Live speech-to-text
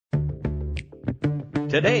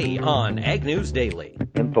Today on Ag News Daily.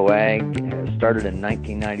 InfoAg started in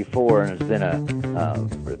 1994 and has been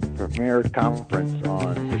a premier conference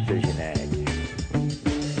on precision ag.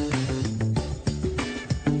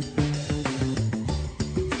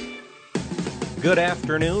 Good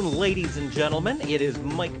afternoon, ladies and gentlemen. It is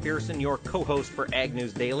Mike Pearson, your co-host for Ag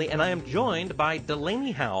News Daily, and I am joined by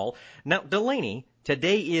Delaney Howell. Now, Delaney,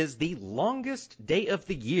 today is the longest day of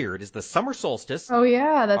the year. It is the summer solstice. Oh,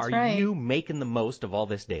 yeah, that's right. Are you making the most of all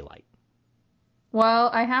this daylight? Well,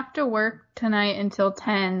 I have to work tonight until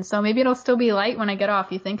 10, so maybe it'll still be light when I get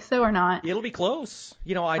off. You think so or not? It'll be close.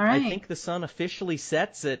 You know, I think the sun officially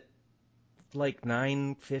sets at like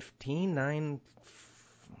 9:15,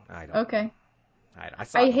 I don't know. Okay.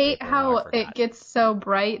 I hate how it gets so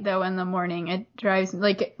bright though in the morning. It drives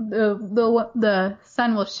like the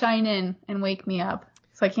sun will shine in and wake me up,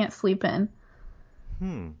 so I can't sleep in.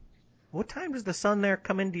 What time does the sun there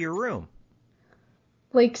come into your room?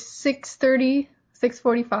 Like 6:30,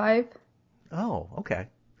 6:45. Oh, okay.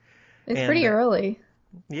 It's pretty early.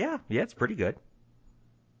 Yeah, it's pretty good.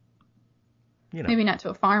 You know. Maybe not to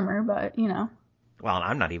a farmer, but you know. Well,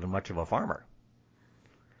 I'm not even much of a farmer.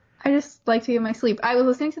 I just like to get my sleep. I was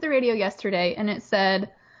listening to the radio yesterday, and it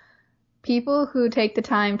said people who take the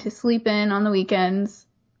time to sleep in on the weekends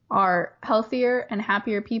are healthier and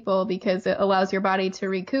happier people because it allows your body to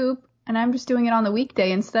recoup, and I'm just doing it on the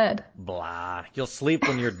weekday instead. Blah. You'll sleep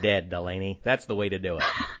when you're dead, Delaney. That's the way to do it.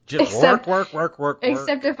 Just work.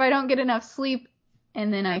 Except if I don't get enough sleep,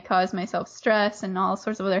 and then I cause myself stress and all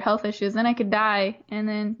sorts of other health issues, then I could die, and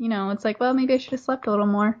then, you know, it's like, well, maybe I should have slept a little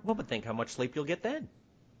more. Well, but think how much sleep you'll get then.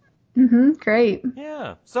 Great.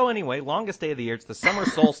 Yeah. So anyway, longest day of the year. It's the summer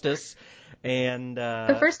solstice, and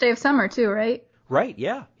the first day of summer too, right? Right.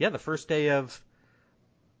 Yeah. The first day of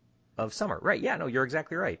summer. Right. Yeah. No, you're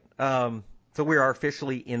exactly right. So we are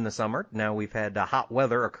officially in the summer now. We've had hot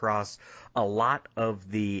weather across a lot of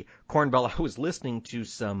the Corn Belt. I was listening to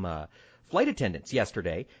some flight attendants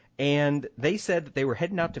yesterday, and they said that they were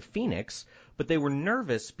heading out to Phoenix, but they were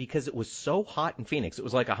nervous because it was so hot in Phoenix. It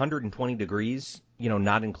was like 120 degrees, you know,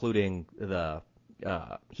 not including the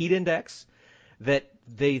heat index, that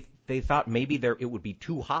they thought maybe it would be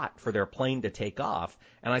too hot for their plane to take off.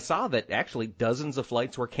 And I saw that actually dozens of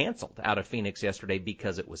flights were canceled out of Phoenix yesterday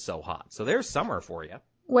because it was so hot. So there's summer for you.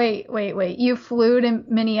 Wait. You flew to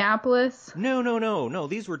Minneapolis? No.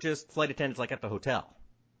 These were just flight attendants like at the hotel.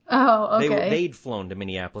 Oh, okay. They'd flown to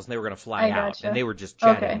Minneapolis, and they were going to fly out, gotcha. and they were just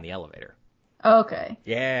chatting in the elevator. Okay.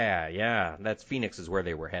 Yeah. That's Phoenix is where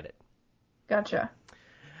they were headed. Gotcha.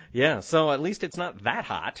 Yeah, so at least it's not that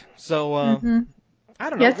hot. So, I don't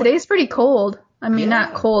know. Yeah, today's pretty cold. I mean,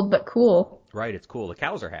 not cold, but cool. Right, it's cool. The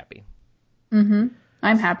cows are happy. I'm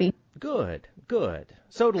happy. Good.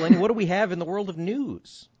 So, Delaney, what do we have in the world of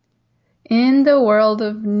news? In the world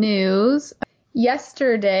of news,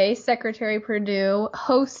 yesterday, Secretary Perdue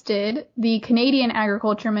hosted the Canadian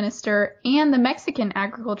Agriculture Minister and the Mexican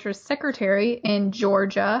Agriculture Secretary in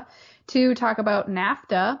Georgia to talk about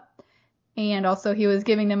NAFTA. And also he was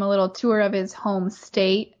giving them a little tour of his home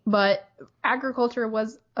state. But agriculture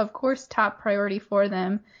was, of course, top priority for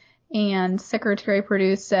them. And Secretary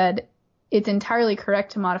Perdue said it's entirely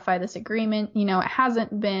correct to modify this agreement. You know, it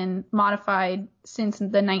hasn't been modified since the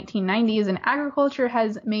 1990s, and agriculture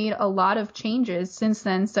has made a lot of changes since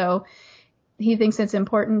then. So he thinks it's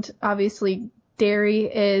important. Obviously, dairy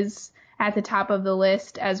is at the top of the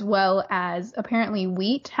list, as well as apparently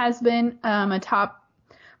wheat has been a top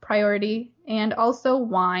priority, and also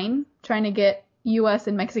wine, trying to get U.S.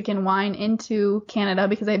 and Mexican wine into Canada,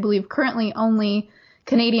 because I believe currently only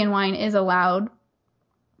Canadian wine is allowed.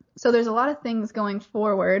 So there's a lot of things going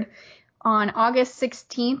forward. On August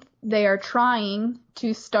 16th, they are trying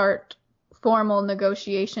to start formal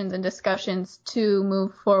negotiations and discussions to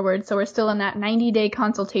move forward. So we're still in that 90-day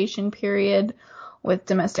consultation period with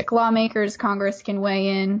domestic lawmakers. Congress can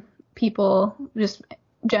weigh in, people, just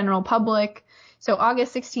general public. So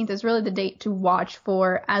August 16th is really the date to watch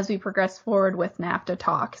for as we progress forward with NAFTA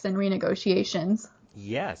talks and renegotiations.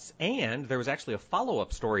 Yes, and there was actually a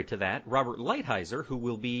follow-up story to that. Robert Lighthizer,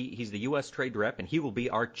 he's the U.S. trade rep, and he will be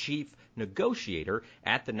our chief negotiator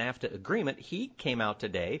at the NAFTA agreement. He came out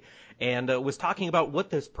today and was talking about what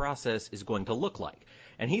this process is going to look like.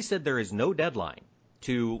 And he said there is no deadline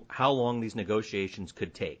to how long these negotiations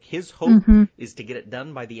could take. His hope is to get it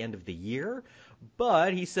done by the end of the year.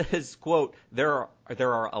 But he says, quote, there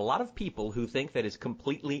are a lot of people who think that is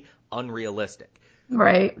completely unrealistic.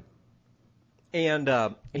 Right.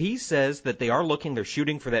 And he says that they're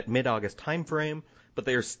shooting for that mid-August time frame, but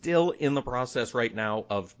they are still in the process right now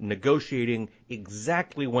of negotiating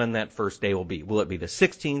exactly when that first day will be. Will it be the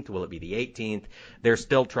 16th? Will it be the 18th? They're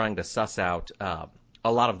still trying to suss out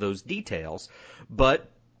a lot of those details, but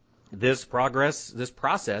this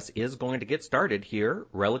process is going to get started here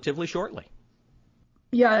relatively shortly.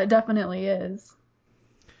 Yeah, it definitely is.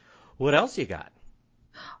 What else you got?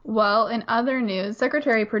 Well, in other news,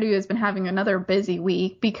 Secretary Perdue has been having another busy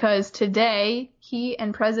week because today he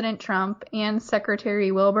and President Trump and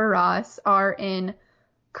Secretary Wilbur Ross are in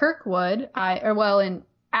Kirkwood,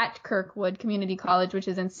 at Kirkwood Community College, which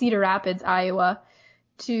is in Cedar Rapids, Iowa,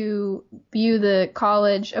 to view the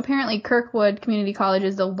college. Apparently, Kirkwood Community College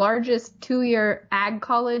is the largest 2-year ag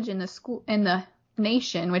college in the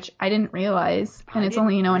nation, which I didn't realize, and it's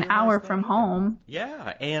only an hour from home.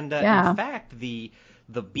 Yeah, and in fact, the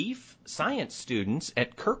beef science students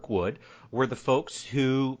at Kirkwood were the folks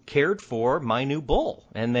who cared for my new bull,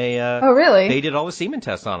 and they really? They did all the semen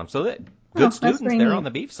tests on him, so that good students there neat. on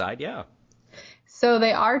the beef side, yeah. So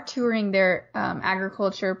they are touring their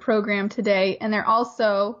agriculture program today, and they're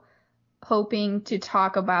also hoping to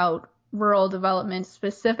talk about rural development,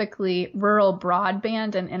 specifically rural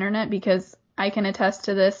broadband and internet, because I can attest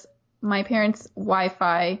to this. My parents'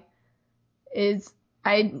 Wi-Fi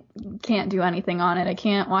I can't do anything on it. I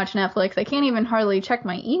can't watch Netflix. I can't even hardly check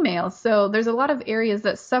my email. So there's a lot of areas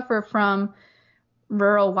that suffer from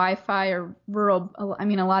rural Wi-Fi or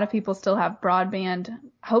a lot of people still have broadband.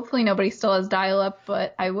 Hopefully nobody still has dial-up,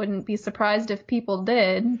 but I wouldn't be surprised if people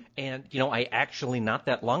did. And, I actually not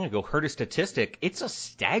that long ago heard a statistic. It's a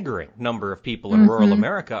staggering number of people in rural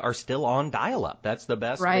America are still on dial-up. That's the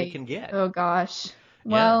best they can get. Oh, gosh.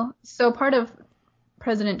 Well, so part of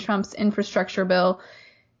President Trump's infrastructure bill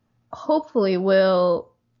hopefully will,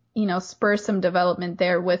 spur some development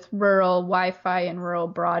there with rural Wi-Fi and rural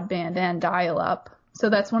broadband and dial-up. So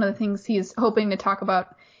that's one of the things he's hoping to talk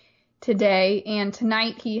about today. And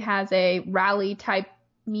tonight he has a rally-type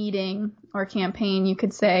meeting or campaign, you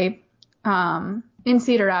could say, in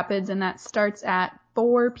Cedar Rapids, and that starts at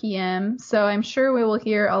 4 p.m. So I'm sure we will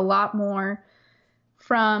hear a lot more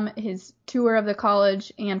from his tour of the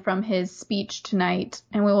college and from his speech tonight,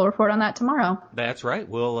 and we will report on that tomorrow. That's right.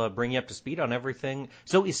 We'll bring you up to speed on everything.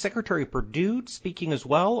 So is Secretary Perdue speaking as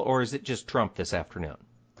well, or is it just Trump this afternoon?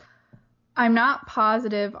 I'm not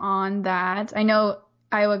positive on that. I know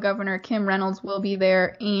Iowa Governor Kim Reynolds will be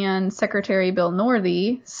there and Secretary Bill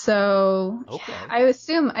Northey, so okay. I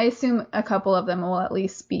assume a couple of them will at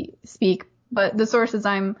least speak, but the sources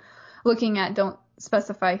I'm looking at don't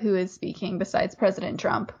specify who is speaking besides President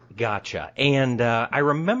Trump. Gotcha. And I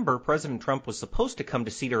remember President Trump was supposed to come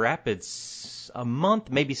to Cedar Rapids a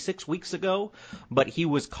month, maybe 6 weeks ago, but he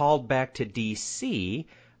was called back to D.C.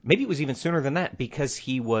 Maybe it was even sooner than that because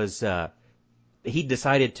he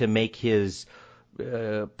decided to make his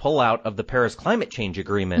pullout of the Paris Climate Change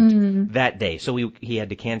Agreement that day. So he had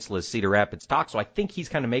to cancel his Cedar Rapids talk. So I think he's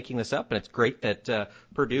kind of making this up, and it's great that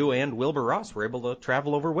Perdue and Wilbur Ross were able to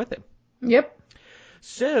travel over with him. Yep.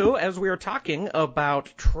 So, as we are talking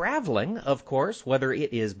about traveling, of course, whether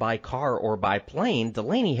it is by car or by plane,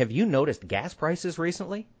 Delaney, have you noticed gas prices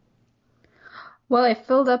recently? Well, I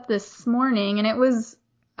filled up this morning, and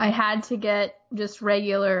I had to get just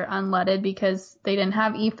regular unleaded because they didn't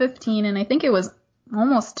have E15, and I think it was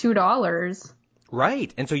almost $2.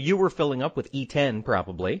 Right, and so you were filling up with E10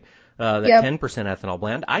 probably, that Yep. 10% ethanol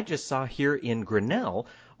blend. I just saw here in Grinnell,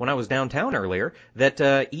 when I was downtown earlier, that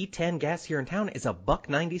E10 gas here in town is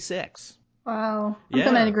 $1.96. Wow. I'm Yeah.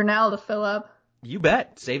 coming to Grinnell to fill up. You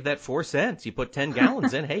bet. Save that 4 cents. You put 10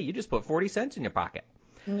 gallons in, hey, you just put 40 cents in your pocket.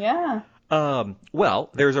 Yeah. Well,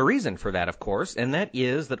 there's a reason for that, of course, and that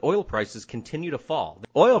is that oil prices continue to fall.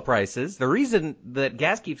 Oil prices, the reason that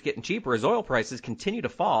gas keeps getting cheaper is oil prices continue to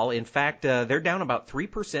fall. In fact, they're down about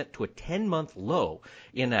 3% to a 10-month low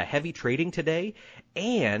in heavy trading today,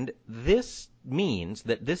 and this means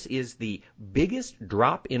that this is the biggest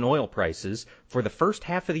drop in oil prices for the first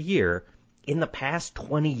half of the year in the past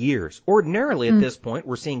 20 years. Ordinarily, at this point,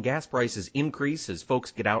 we're seeing gas prices increase as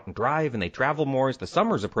folks get out and drive and they travel more as the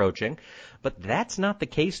summer's approaching. But that's not the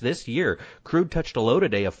case this year. Crude touched a low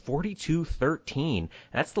today of $42.13.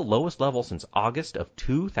 That's the lowest level since August of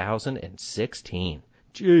 2016.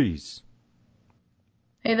 Jeez.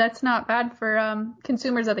 Hey, that's not bad for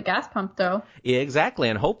consumers at the gas pump, though. Exactly,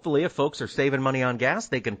 and hopefully if folks are saving money on gas,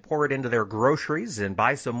 they can pour it into their groceries and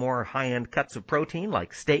buy some more high-end cuts of protein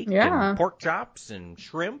like steak and pork chops and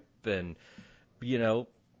shrimp and,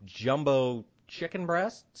 jumbo chicken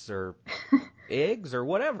breasts or eggs or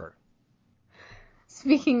whatever.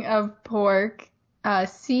 Speaking of pork,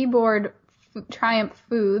 Seaboard Triumph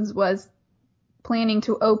Foods was planning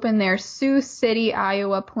to open their Sioux City,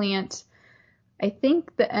 Iowa plant, I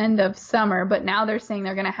think the end of summer, but now they're saying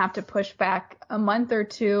they're going to have to push back a month or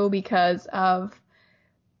two because of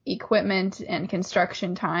equipment and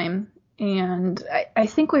construction time. And I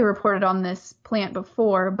think we reported on this plant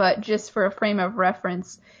before, but just for a frame of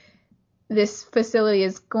reference, this facility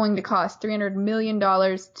is going to cost $300 million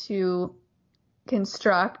to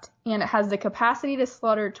construct, and it has the capacity to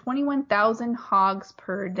slaughter 21,000 hogs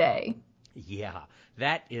per day. Yeah,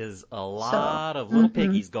 that is a lot of little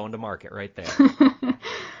piggies going to market right there.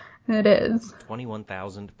 It is.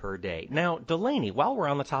 21,000 per day. Now, Delaney, while we're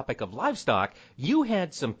on the topic of livestock, you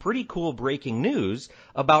had some pretty cool breaking news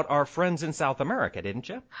about our friends in South America, didn't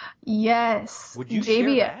you? Yes. Would you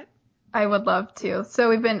share that? I would love to. So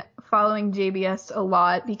we've been following JBS a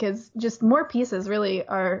lot because just more pieces really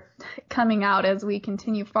are coming out as we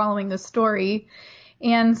continue following the story.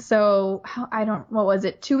 And so, what was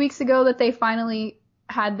it, 2 weeks ago that they finally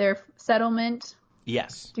had their settlement?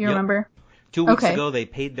 Yes. Do you remember? 2 weeks ago, they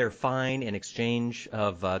paid their fine in exchange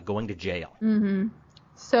of going to jail. Mm-hmm.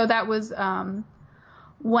 So that was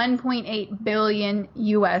 $1.8 billion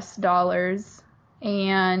US dollars.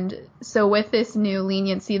 And so with this new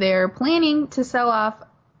leniency, they're planning to sell off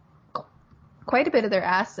quite a bit of their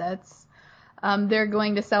assets. They're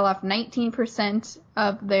going to sell off 19%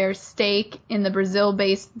 of their stake in the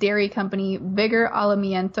Brazil-based dairy company Vigor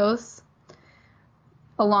Alimentos,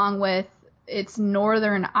 along with its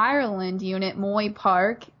Northern Ireland unit, Moy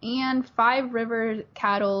Park, and Five Rivers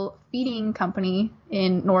Cattle Feeding Company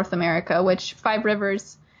in North America, which Five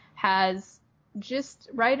Rivers has just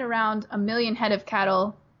right around 1 million head of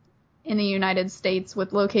cattle in the United States,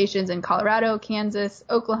 with locations in Colorado, Kansas,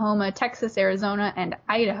 Oklahoma, Texas, Arizona, and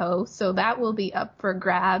Idaho. So that will be up for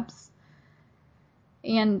grabs.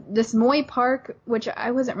 And this Moy Park, which I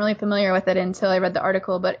wasn't really familiar with it until I read the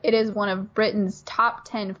article, but it is one of Britain's top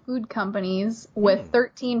 10 food companies with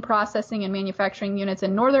 13 processing and manufacturing units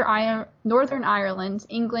in Northern Ireland,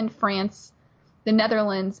 England, France, the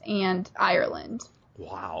Netherlands, and Ireland.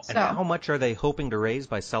 Wow. And how much are they hoping to raise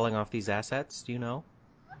by selling off these assets? Do you know?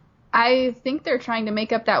 I think they're trying to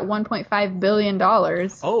make up that $1.5 billion.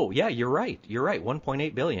 Oh, yeah, you're right.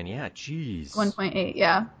 1.8 billion. Yeah, jeez. 1.8,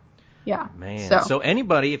 yeah. Yeah. Man, so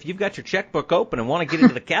anybody, if you've got your checkbook open and want to get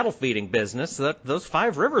into the cattle feeding business, those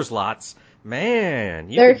Five Rivers lots, man,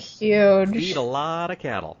 they're huge. Feed a lot of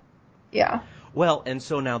cattle. Yeah. Well, and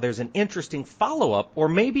so now there's an interesting follow-up, or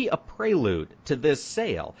maybe a prelude to this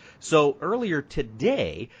sale. So earlier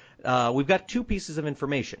today, we've got two pieces of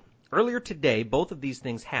information. Earlier today, both of these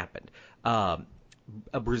things happened. A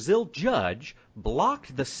Brazil judge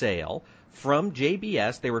blocked the sale from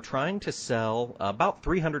JBS. They were trying to sell about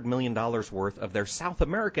 $300 million worth of their South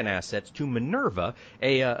American assets to Minerva,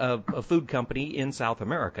 a food company in South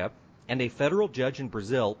America, and a federal judge in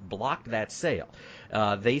Brazil blocked that sale.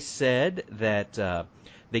 They said that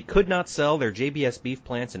they could not sell their JBS beef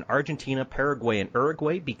plants in Argentina, Paraguay, and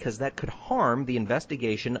Uruguay because that could harm the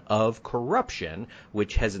investigation of corruption,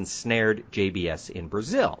 which has ensnared JBS in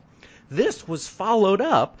Brazil. This was followed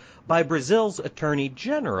up by Brazil's Attorney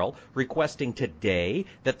General requesting today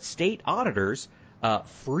that state auditors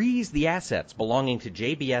freeze the assets belonging to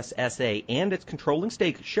JBS SA and its controlling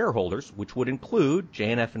stake shareholders, which would include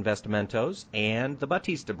J&F Investimentos and the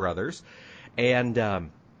Batista brothers. And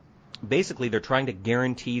basically, they're trying to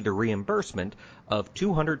guarantee the reimbursement of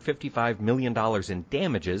 $255 million in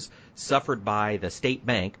damages suffered by the state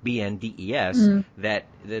bank, BNDES, that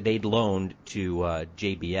they'd loaned to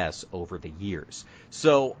JBS over the years.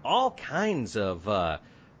 So all kinds of I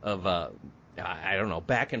don't know,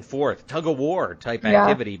 back and forth, tug-of-war type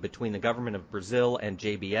activity between the government of Brazil and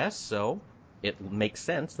JBS. So it makes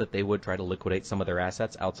sense that they would try to liquidate some of their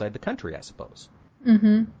assets outside the country, I suppose.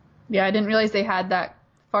 Mm-hmm. Yeah, I didn't realize they had that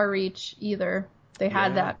far reach either. They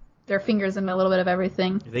had their fingers in a little bit of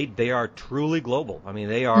everything. They are truly global. I mean,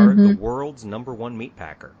 they are the world's #1 meat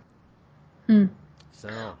packer. So,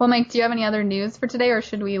 well, Mike, do you have any other news for today, or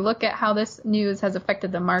should we look at how this news has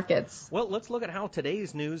affected the markets? Well, let's look at how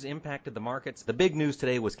today's news impacted the markets. The big news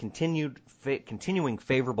today was continuing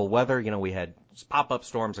favorable weather. You know, we had pop-up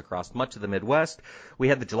storms across much of the Midwest. We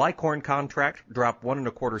had the July corn contract drop 1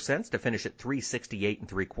 1/4 cents to finish at 3.68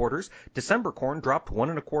 3/4. December corn dropped 1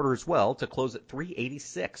 1/4 as well to close at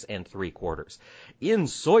 3.86 3/4. In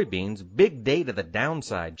soybeans, big day to the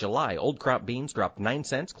downside. July old crop beans dropped 9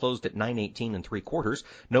 cents, closed at 9.18 3/4.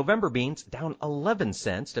 November beans down 11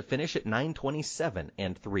 cents to finish at 9.27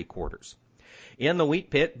 3/4. In the wheat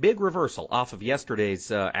pit, big reversal off of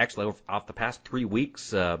yesterday's, actually off the past 3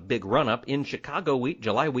 weeks, big run-up. In Chicago wheat,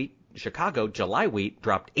 July wheat Chicago, July wheat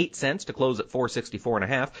dropped 8 cents to close at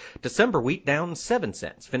 464.5. December wheat down 7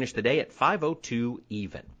 cents, finished the day at 502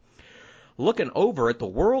 even. Looking over at the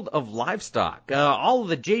world of livestock, all of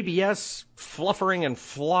the JBS fluffering and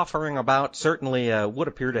floffering about certainly would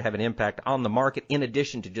appear to have an impact on the market, in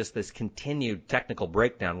addition to just this continued technical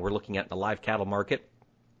breakdown we're looking at in the live cattle market.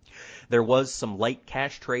 There was some light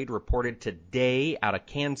cash trade reported today out of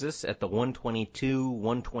Kansas at the $122,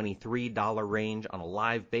 $123 range on a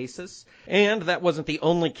live basis. And that wasn't the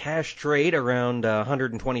only cash trade, around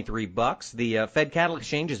 $123. The Fed Cattle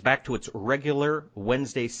Exchange is back to its regular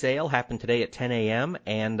Wednesday sale, happened today at 10 a.m.,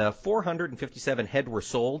 and 457 head were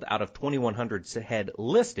sold out of 2,100 head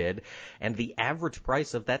listed, and the average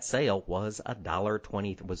price of that sale was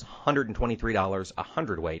 $123 a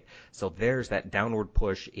hundredweight. So there's that downward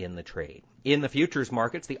push in the trade. In the futures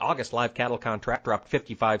markets, the August live cattle contract dropped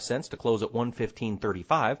 55 cents to close at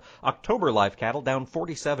 115.35. October live cattle down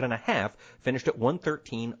 47.5, finished at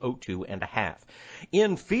 113.02.5.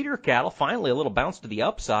 In feeder cattle, finally a little bounce to the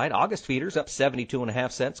upside. August feeders up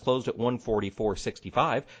 72.5 cents, closed at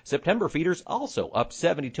 144.65. September feeders also up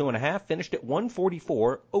 72.5, finished at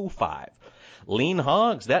 144.05. Lean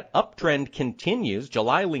hogs, that uptrend continues.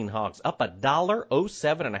 July lean hogs up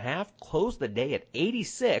 $1.07.5, closed the day at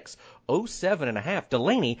 86.07.5.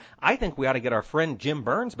 Delaney, I think we ought to get our friend Jim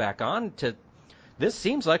Burns back on. This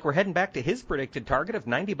seems like we're heading back to his predicted target of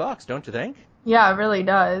 $90, don't you think? Yeah, it really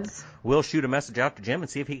does. We'll shoot a message out to Jim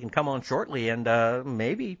and see if he can come on shortly and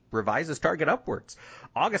maybe revise his target upwards.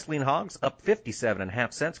 August lean hogs up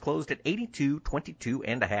 57.5 cents, closed at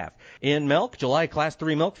 82.22.5. In milk, July Class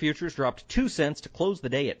 3 milk futures dropped 2 cents to close the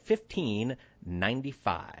day at 15.95.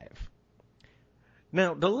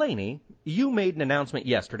 Now, Delaney, you made an announcement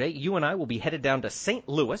yesterday. You and I will be headed down to St.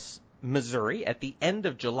 Louis, Missouri at the end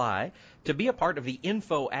of July to be a part of the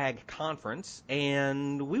InfoAg conference,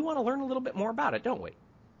 and we want to learn a little bit more about it, don't we?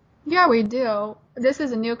 Yeah, we do. This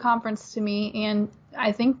is a new conference to me, and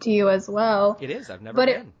I think to you as well. It is. I've never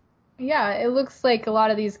been. It looks like a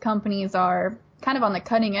lot of these companies are kind of on the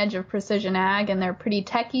cutting edge of precision ag, and they're pretty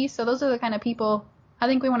techy, so those are the kind of people I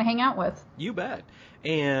think we want to hang out with. You bet.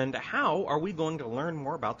 And how are we going to learn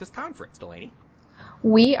more about this conference, Delaney?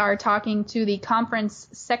 We are talking to the conference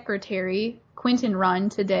secretary, Quentin Runn,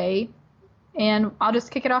 today, and I'll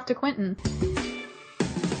just kick it off to Quentin.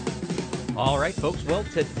 All right, folks. Well,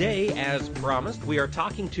 today, as promised, we are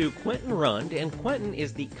talking to Quentin Runn, and Quentin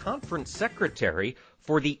is the conference secretary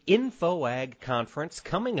for the InfoAg conference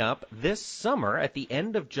coming up this summer at the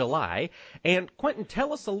end of July. And Quentin,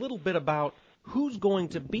 tell us a little bit about who's going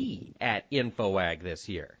to be at InfoAg this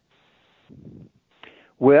year.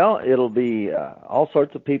 Well, it'll be all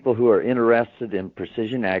sorts of people who are interested in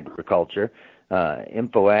precision agriculture.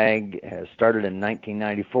 InfoAg has started in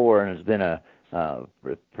 1994 and has been a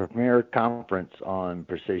premier conference on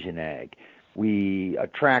precision ag. We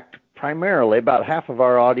attract primarily, about half of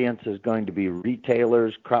our audience is going to be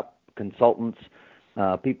retailers, crop consultants,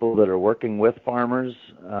 people that are working with farmers,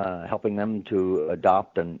 helping them to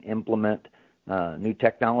adopt and implement new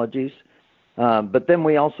technologies. But then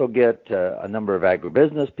we also get a number of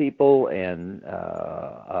agribusiness people and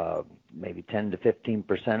maybe 10 to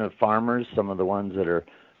 15% of farmers, some of the ones that are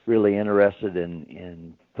really interested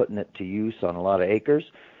in putting it to use on a lot of acres.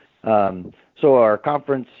 So our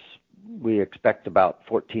conference, we expect about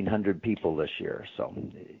 1,400 people this year. So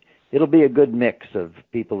it'll be a good mix of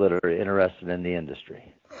people that are interested in the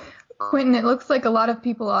industry. Quentin, it looks like a lot of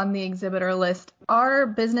people on the exhibitor list are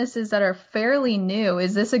businesses that are fairly new.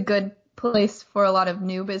 Is this a good place for a lot of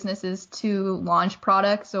new businesses to launch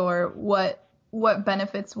products, or what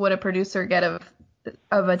benefits would a producer get of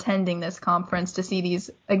attending this conference to see these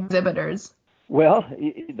exhibitors? Well,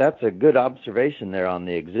 that's a good observation there on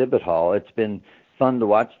the exhibit hall. It's been fun to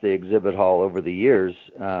watch the exhibit hall over the years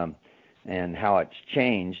and how it's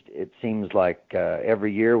changed. It seems like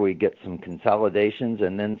every year we get some consolidations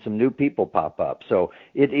and then some new people pop up. So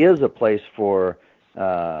it is a place for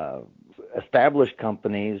established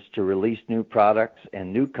companies to release new products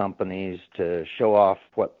and new companies to show off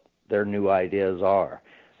what their new ideas are.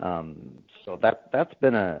 So that's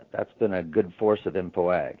been a good force of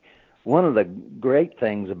InfoAg. One of the great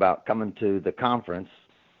things about coming to the conference,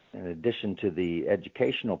 in addition to the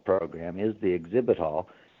educational program, is the exhibit hall,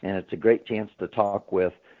 and it's a great chance to talk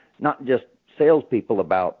with not just salespeople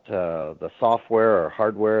about the software or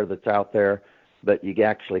hardware that's out there, but you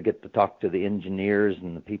actually get to talk to the engineers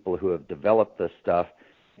and the people who have developed this stuff,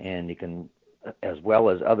 and you can, as well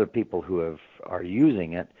as other people who are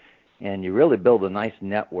using it, and you really build a nice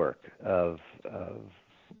network of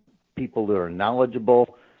people that are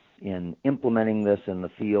knowledgeable in implementing this in the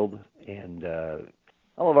field. And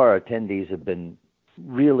all of our attendees have been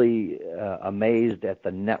really amazed at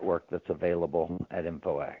the network that's available at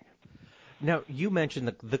InfoAg. Now, you mentioned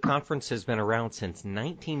that the conference has been around since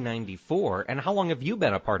 1994, and how long have you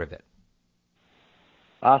been a part of it?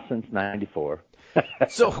 Since 94.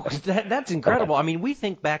 So that's incredible. I mean, we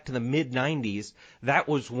think back to the mid-'90s. That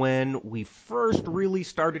was when we first really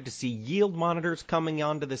started to see yield monitors coming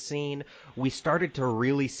onto the scene. We started to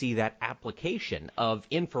really see that application of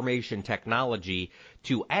information technology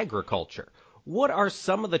to agriculture. What are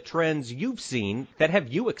some of the trends you've seen that have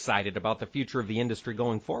you excited about the future of the industry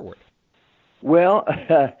going forward? Well,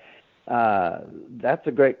 that's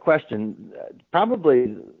a great question.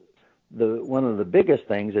 Probably one of the biggest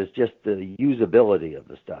things is just the usability of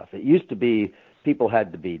the stuff. It used to be people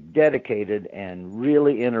had to be dedicated and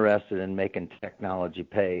really interested in making technology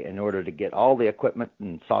pay in order to get all the equipment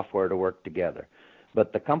and software to work together.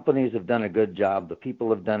 But the companies have done a good job, the people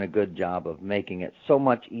have done a good job of making it so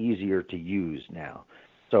much easier to use now.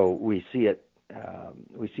 So we see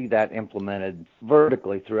that implemented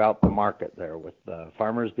vertically throughout the market there, with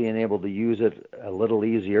farmers being able to use it a little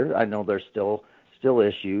easier. I know there's still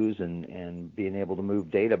issues and being able to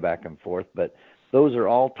move data back and forth, but those are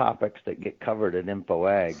all topics that get covered at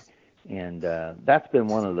InfoAg, and that's been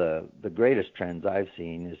one of the greatest trends I've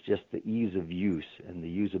seen, is just the ease of use and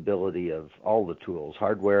the usability of all the tools,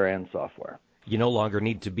 hardware and software. You no longer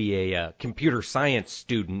need to be a computer science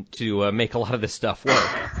student to make a lot of this stuff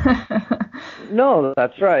work. No,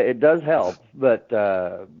 that's right. It does help, but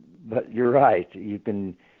you're right. You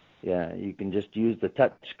can just use the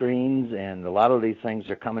touch screens, and a lot of these things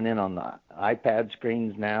are coming in on the iPad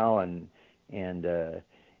screens now, and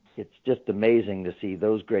it's just amazing to see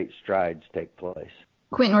those great strides take place.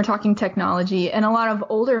 Quentin, we're talking technology, and a lot of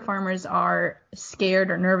older farmers are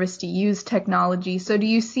scared or nervous to use technology. So do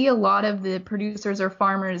you see a lot of the producers or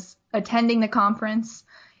farmers attending the conference?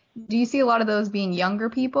 Do you see a lot of those being younger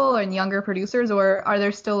people and younger producers, or are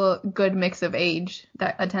there still a good mix of age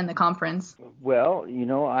that attend the conference? Well,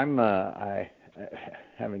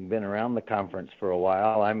 having been around the conference for a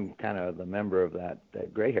while, I'm kind of the member of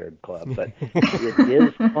that gray-haired club. But it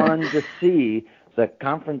is fun to see the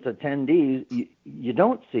conference attendees. You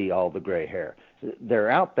don't see all the gray hair.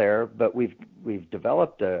 They're out there, but we've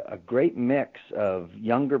developed a great mix of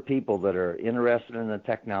younger people that are interested in the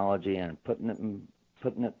technology and putting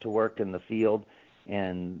it to work in the field,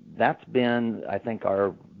 and that's been, I think,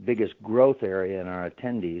 our biggest growth area in our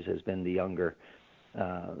attendees has been the younger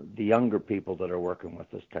people that are working with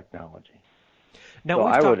this technology. Now, so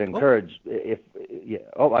I would encourage if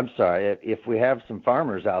we have some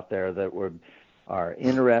farmers out there that are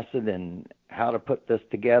interested in how to put this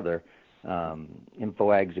together,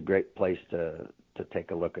 InfoAg's a great place to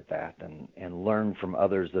take a look at that and learn from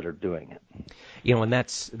others that are doing it. And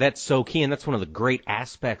that's so key, and that's one of the great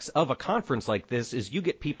aspects of a conference like this, is you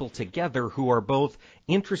get people together who are both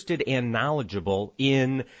interested and knowledgeable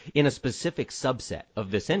in a specific subset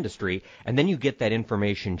of this industry, and then you get that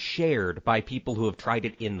information shared by people who have tried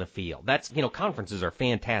it in the field. That's, conferences are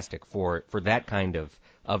fantastic for that kind of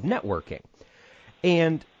networking.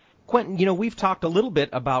 And Quentin, we've talked a little bit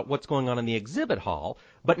about what's going on in the exhibit hall,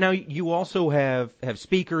 but now you also have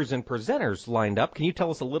speakers and presenters lined up. Can you tell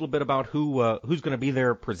us a little bit about who's going to be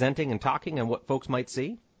there presenting and talking and what folks might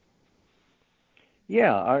see?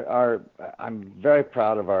 Yeah, I'm very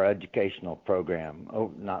proud of our educational program.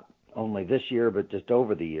 Not only this year, but just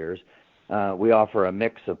over the years. We offer a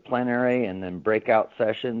mix of plenary and then breakout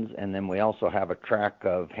sessions, and then we also have a track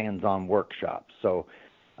of hands-on workshops. So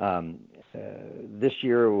this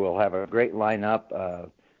year we'll have a great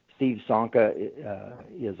lineup. Steve Sonka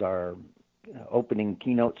is our opening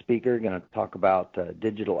keynote speaker, going to talk about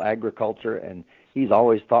digital agriculture, and he's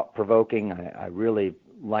always thought-provoking. I really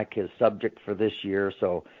like his subject for this year,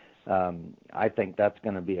 so I think that's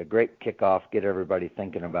going to be a great kickoff, get everybody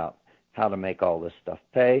thinking about how to make all this stuff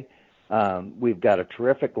pay. We've got a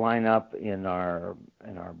terrific lineup in our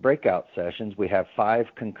breakout sessions. We have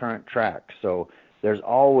 5 concurrent tracks, so there's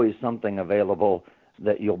always something available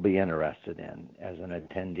that you'll be interested in as an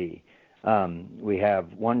attendee. We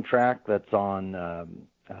have one track that's on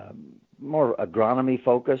more agronomy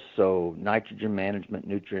focus, so nitrogen management,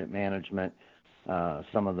 nutrient management,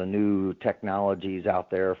 some of the new technologies out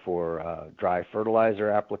there for dry fertilizer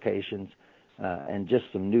applications, and just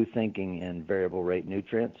some new thinking in variable rate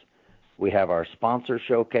nutrients. We have our sponsor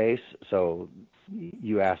showcase. So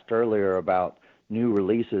you asked earlier about new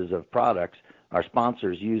releases of products. Our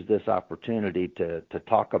sponsors use this opportunity to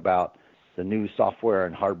talk about the new software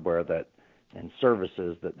and hardware and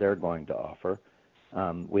services that they're going to offer.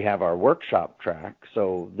 We have our workshop track.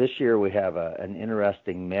 So this year we have an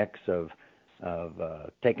interesting mix of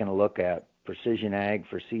taking a look at precision ag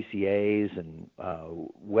for CCAs and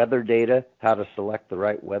weather data, how to select the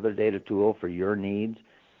right weather data tool for your needs.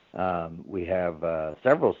 We have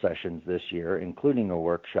several sessions this year, including a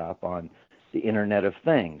workshop on the Internet of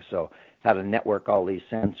Things, so how to network all these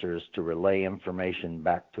sensors to relay information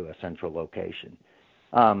back to a central location.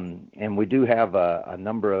 And we do have a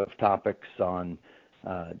number of topics on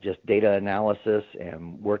just data analysis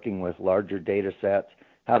and working with larger data sets,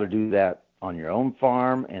 how to do that on your own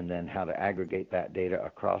farm, and then how to aggregate that data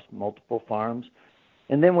across multiple farms.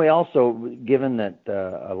 And then we also, given that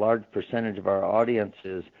a large percentage of our audience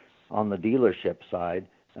is on the dealership side,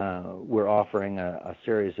 we're offering a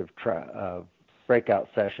series of breakout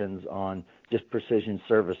sessions on just precision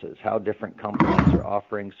services, how different companies are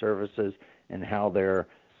offering services and how they're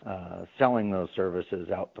selling those services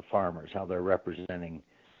out to farmers, how they're representing,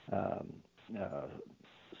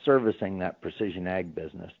 servicing that precision ag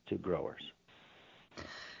business to growers.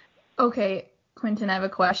 Okay, Quentin, I have a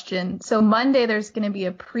question. So Monday there's going to be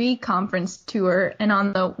a pre-conference tour, and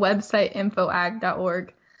on the website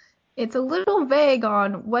infoag.org, it's a little vague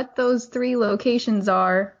on what those 3 locations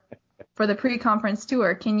are for the pre-conference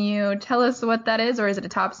tour. Can you tell us what that is, or is it a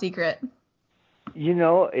top secret? You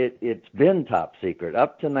know, it's been top secret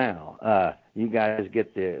up to now. You guys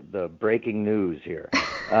get the breaking news here.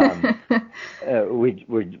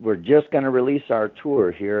 We're just going to release our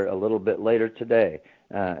tour here a little bit later today,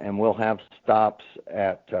 and we'll have stops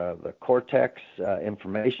at the Cortex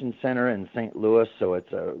Information Center in St. Louis. So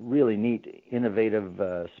it's a really neat,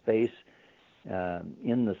 innovative space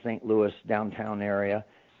in the St. Louis downtown area.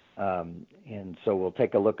 And so we'll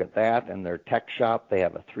take a look at that and their tech shop. They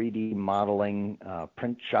have a 3D modeling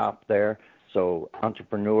print shop there. So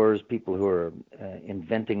entrepreneurs, people who are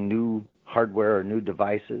inventing new hardware or new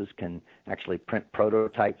devices can actually print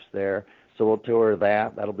prototypes there. So we'll tour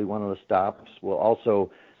that. That'll be one of the stops. We'll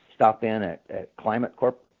also stop in at Climate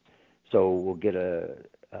Corp. So we'll get a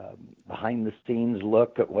behind-the-scenes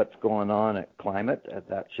look at what's going on at Climate.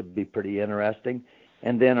 That should be pretty interesting.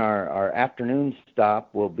 And then our afternoon stop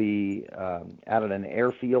will be out at an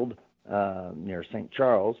airfield near St.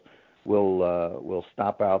 Charles. We'll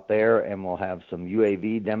stop out there and we'll have some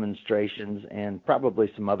UAV demonstrations and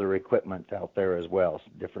probably some other equipment out there as well.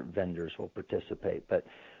 Some different vendors will participate, but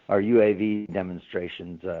our UAV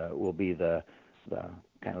demonstrations will be the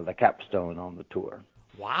kind of the capstone on the tour.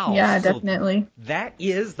 Wow. Yeah, so definitely. That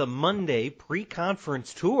is the Monday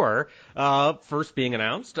pre-conference tour, first being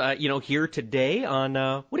announced, here today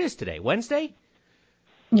on, what is today, Wednesday?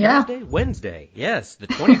 Yeah. Thursday? Wednesday, yes, the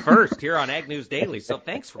 21st here on Ag News Daily. So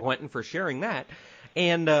thanks, Quentin, for sharing that.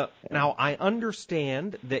 And now I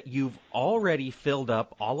understand that you've already filled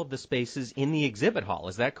up all of the spaces in the exhibit hall.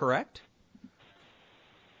 Is that correct?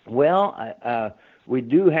 Well, we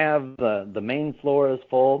do have the main floor is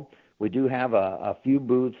full. We do have a few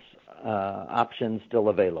booths options still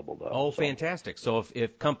available, though. Oh, fantastic! So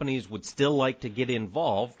if companies would still like to get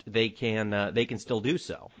involved, they can still do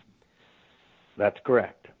so. That's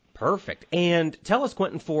correct. Perfect. And tell us,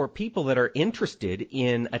 Quentin, for people that are interested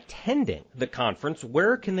in attending the conference,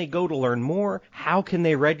 where can they go to learn more? How can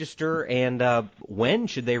they register? And when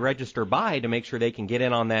should they register by to make sure they can get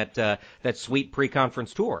in on that sweet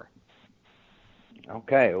pre-conference tour?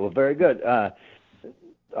 Okay. Well, very good.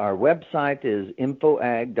 Our website is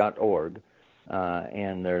infoag.org,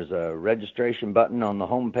 and there's a registration button on the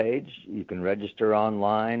home page. You can register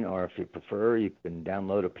online, or if you prefer, you can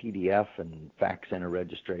download a PDF and fax in a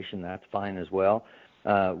registration. That's fine as well.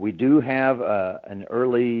 We do have an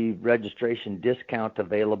early registration discount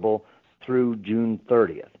available through June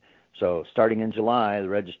 30th. So starting in July, the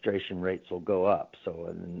registration rates will go up.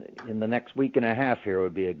 So in the next week and a half here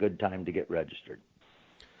would be a good time to get registered.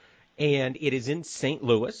 And it is in St.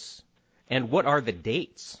 Louis. And what are the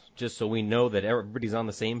dates, just so we know that everybody's on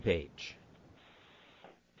the same page?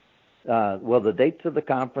 Well, the dates of the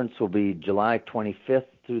conference will be July 25th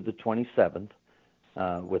through the 27th,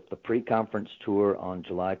 with the pre-conference tour on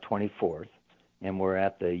July 24th. And we're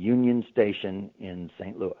at the Union Station in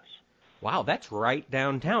St. Louis. Wow, that's right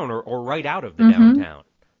downtown or right out of the downtown.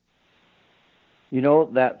 You know,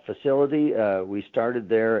 that facility, we started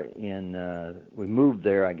there we moved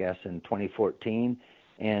there, I guess, in 2014,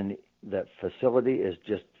 and that facility is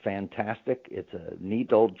just fantastic. It's a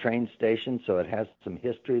neat old train station, so it has some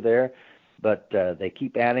history there, but they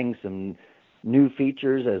keep adding some new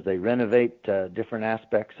features as they renovate different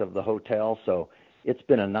aspects of the hotel, so it's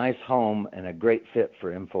been a nice home and a great fit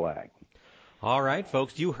for InfoAg. All right,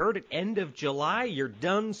 folks, you heard it. End of July. You're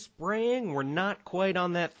done spraying. We're not quite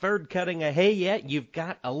on that third cutting of hay yet. You've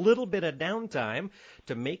got a little bit of downtime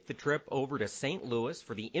to make the trip over to St. Louis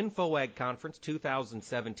for the InfoAg Conference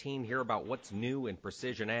 2017. Hear about what's new in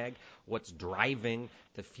precision ag, what's driving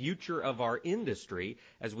the future of our industry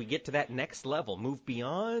as we get to that next level, move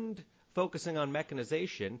beyond focusing on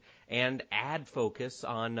mechanization and add focus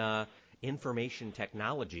on information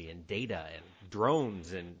technology and data and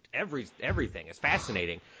drones and everything. It's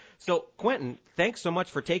fascinating. So, Quentin, thanks so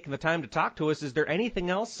much for taking the time to talk to us. Is there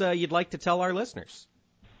anything else you'd like to tell our listeners?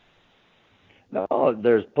 No,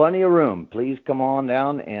 there's plenty of room. Please come on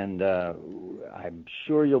down, and I'm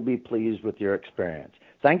sure you'll be pleased with your experience.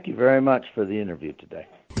 Thank you very much for the interview today.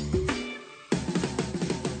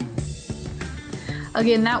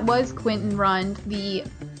 Again, that was Quentin Rund, the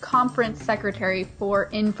conference secretary for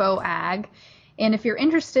InfoAg. And if you're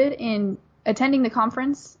interested in attending the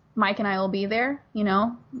conference, Mike and I will be there. You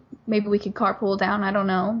know, maybe we could carpool down. I don't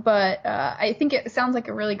know. But I think it sounds like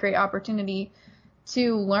a really great opportunity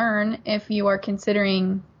to learn if you are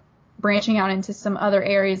considering branching out into some other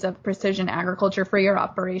areas of precision agriculture for your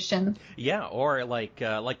operation. Yeah, or like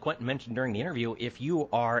Quentin mentioned during the interview, if you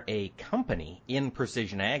are a company in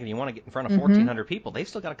precision ag and you want to get in front of 1,400 people, they've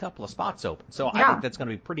still got a couple of spots open. So I think that's going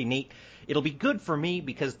to be pretty neat. It'll be good for me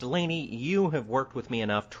because, Delaney, you have worked with me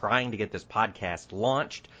enough trying to get this podcast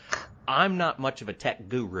launched. I'm not much of a tech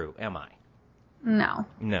guru, am I? No.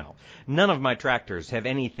 None of my tractors have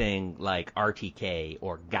anything like RTK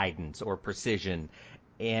or guidance or precision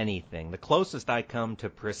anything. The closest I come to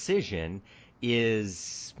precision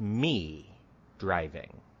is me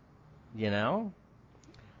driving. You know?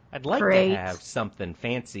 I'd like to have something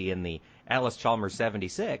fancy in the Alice Chalmers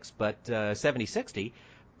 7060,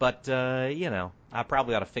 but you know, I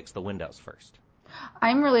probably ought to fix the windows first.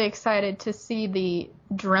 I'm really excited to see the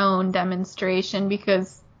drone demonstration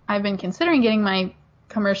because I've been considering getting my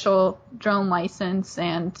commercial drone license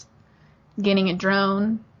and getting a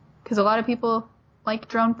drone because a lot of people like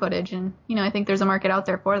drone footage, and you know, I think there's a market out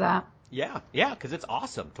there for that. Yeah, because it's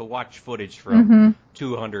awesome to watch footage from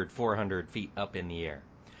 200, 400 feet up in the air.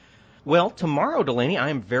 Well, tomorrow, Delaney, I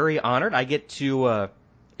am very honored. I get to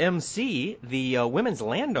MC the Women's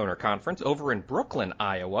Landowner Conference over in Brooklyn,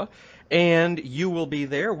 Iowa, and you will be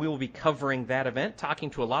there. We will be covering that event,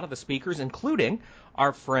 talking to a lot of the speakers, including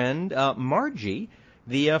our friend Margie,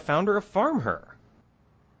 the founder of FarmHer.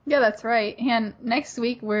 Yeah, that's right. And next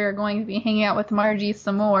week we're going to be hanging out with Margie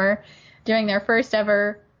some more during their first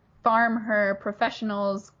ever FarmHer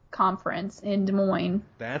Professionals Conference in Des Moines.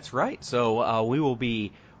 That's right. So we will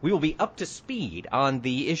be up to speed on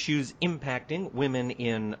the issues impacting women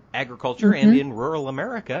in agriculture and in rural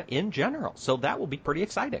America in general. So that will be pretty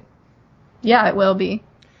exciting. Yeah, it will be.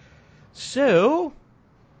 So,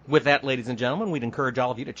 with that, ladies and gentlemen, we'd encourage all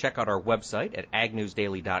of you to check out our website at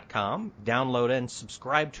agnewsdaily.com, download and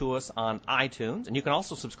subscribe to us on iTunes, and you can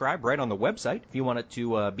also subscribe right on the website if you want it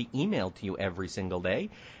to be emailed to you every single day.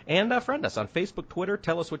 And friend us on Facebook, Twitter,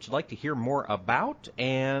 tell us what you'd like to hear more about,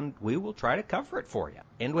 and we will try to cover it for you.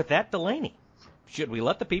 And with that, Delaney, should we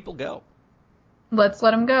let the people go? Let's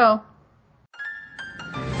let them go.